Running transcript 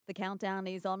The countdown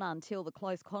is on until the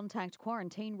close contact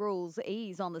quarantine rules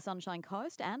ease on the Sunshine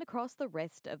Coast and across the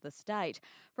rest of the state.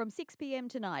 From 6 p.m.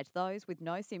 tonight, those with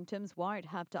no symptoms won't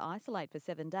have to isolate for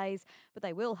 7 days, but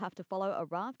they will have to follow a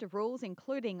raft of rules,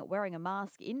 including wearing a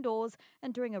mask indoors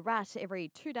and doing a rat every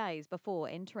 2 days before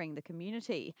entering the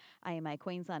community. AMA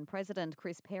Queensland President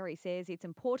Chris Perry says it's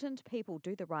important people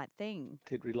do the right thing.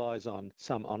 It relies on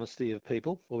some honesty of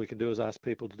people. All we can do is ask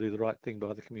people to do the right thing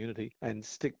by the community and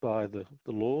stick by the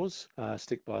laws,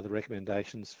 stick by the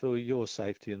recommendations for your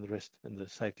safety and the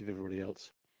safety of everybody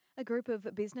else. A group of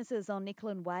businesses on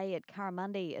Nicklin Way at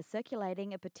Curramundi are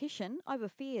circulating a petition over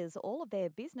fears all of their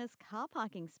business car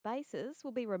parking spaces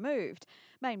will be removed.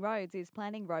 Main Roads is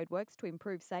planning roadworks to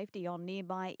improve safety on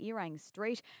nearby Erang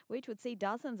Street, which would see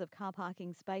dozens of car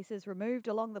parking spaces removed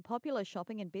along the popular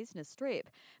shopping and business strip.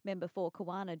 Member for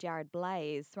Kawana Jared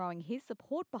Blay is throwing his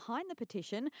support behind the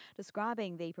petition,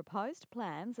 describing the proposed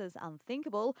plans as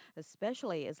unthinkable,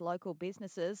 especially as local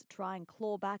businesses try and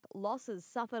claw back losses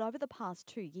suffered over the past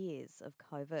 2 years of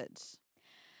COVID.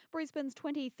 Brisbane's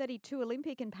 2032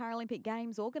 Olympic and Paralympic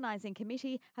Games Organising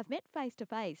Committee have met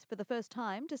face-to-face for the first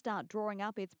time to start drawing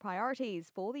up its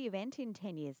priorities for the event in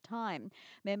 10 years' time.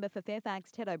 Member for Fairfax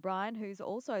Ted O'Brien, who's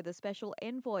also the special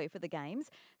envoy for the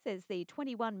Games, says the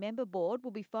 21-member board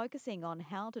will be focusing on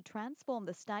how to transform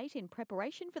the state in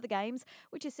preparation for the Games,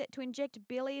 which is set to inject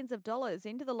billions of dollars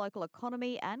into the local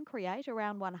economy and create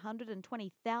around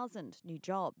 120,000 new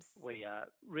jobs. We are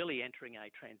really entering a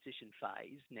transition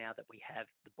phase now that we have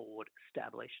the board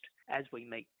established. As we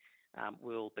meet,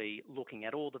 we'll be looking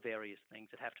at all the various things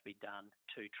that have to be done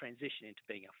to transition into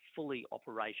being a fully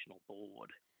operational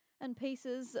board. And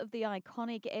pieces of the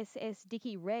iconic SS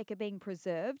Dicky wreck are being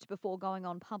preserved before going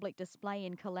on public display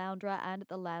in Caloundra and at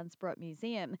the Landsborough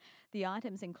Museum. The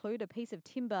items include a piece of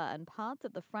timber and parts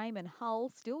of the frame and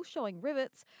hull still showing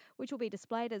rivets, which will be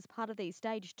displayed as part of the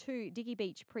Stage 2 Dicky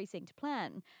Beach Precinct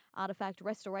Plan. Artefact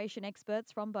restoration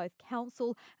experts from both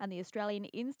Council and the Australian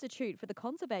Institute for the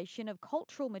Conservation of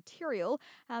Cultural Material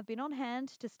have been on hand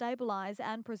to stabilise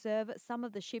and preserve some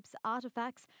of the ship's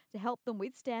artefacts to help them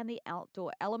withstand the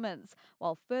outdoor elements.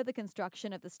 While further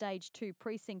construction of the Stage 2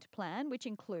 Precinct Plan, which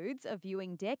includes a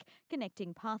viewing deck,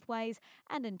 connecting pathways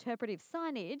and interpretive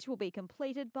signage, will be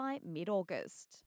completed by mid-August.